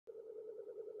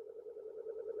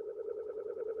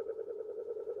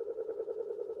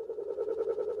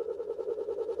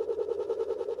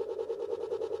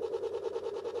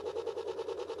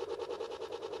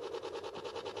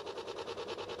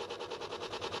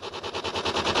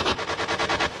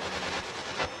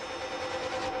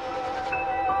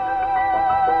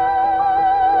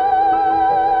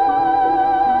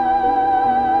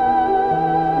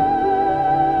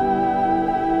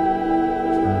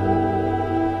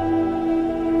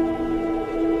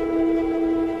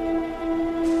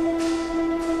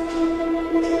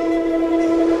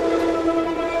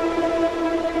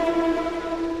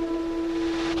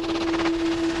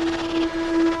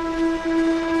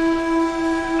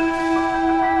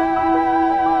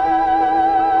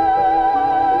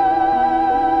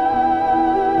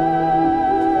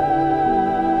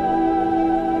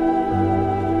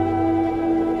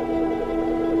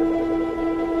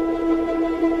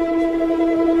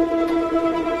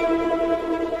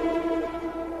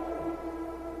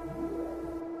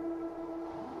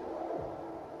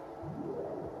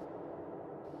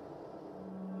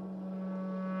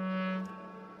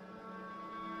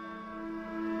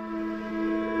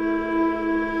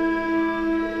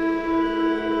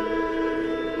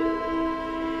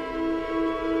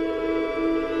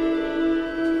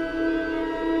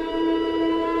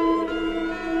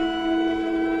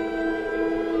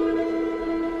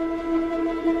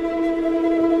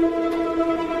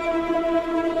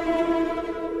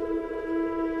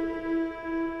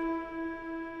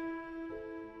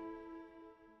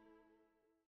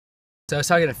was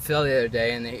talking to Phil the other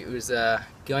day, and he was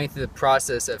going through the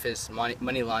process of his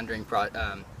money laundering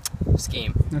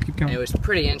scheme. No, keep going. And it was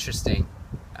pretty interesting.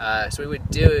 So what we would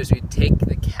do is we'd take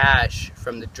the cash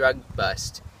from the drug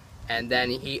bust, and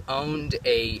then he owned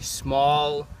a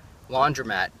small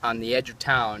laundromat on the edge of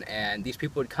town, and these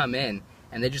people would come in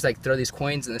and they just like throw these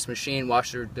coins in this machine,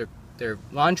 wash their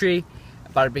laundry,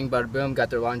 bada bing bada boom, got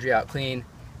their laundry out clean.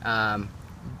 And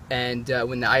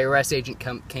when the IRS agent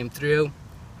came through,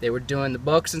 they were doing the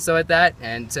books and stuff like that,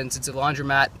 and since it's a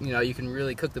laundromat, you know, you can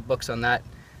really cook the books on that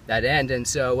end. And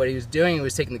so what he was doing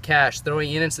was taking the cash,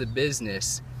 throwing it into the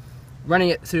business, running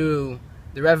it through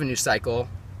the revenue cycle,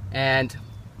 and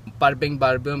bada bing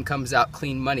bada boom comes out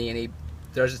clean money, and he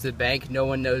throws it to the bank. No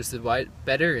one knows the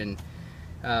better, and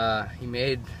he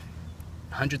made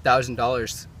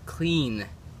 $100,000 clean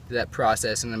through that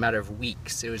process in a matter of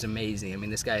weeks. It was amazing. I mean,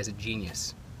 this guy is a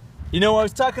genius. You know, I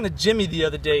was talking to Jimmy the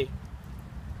other day.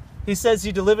 He says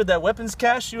you delivered that weapons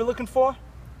cache you were looking for.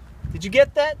 Did you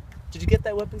get that? Did you get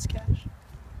that weapons cache?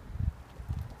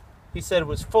 He said it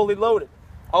was fully loaded.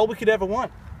 All we could ever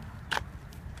want.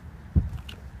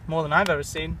 More than I've ever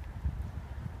seen.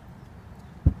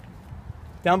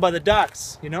 Down by the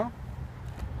docks, you know?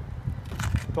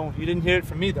 You didn't hear it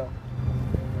from me, though.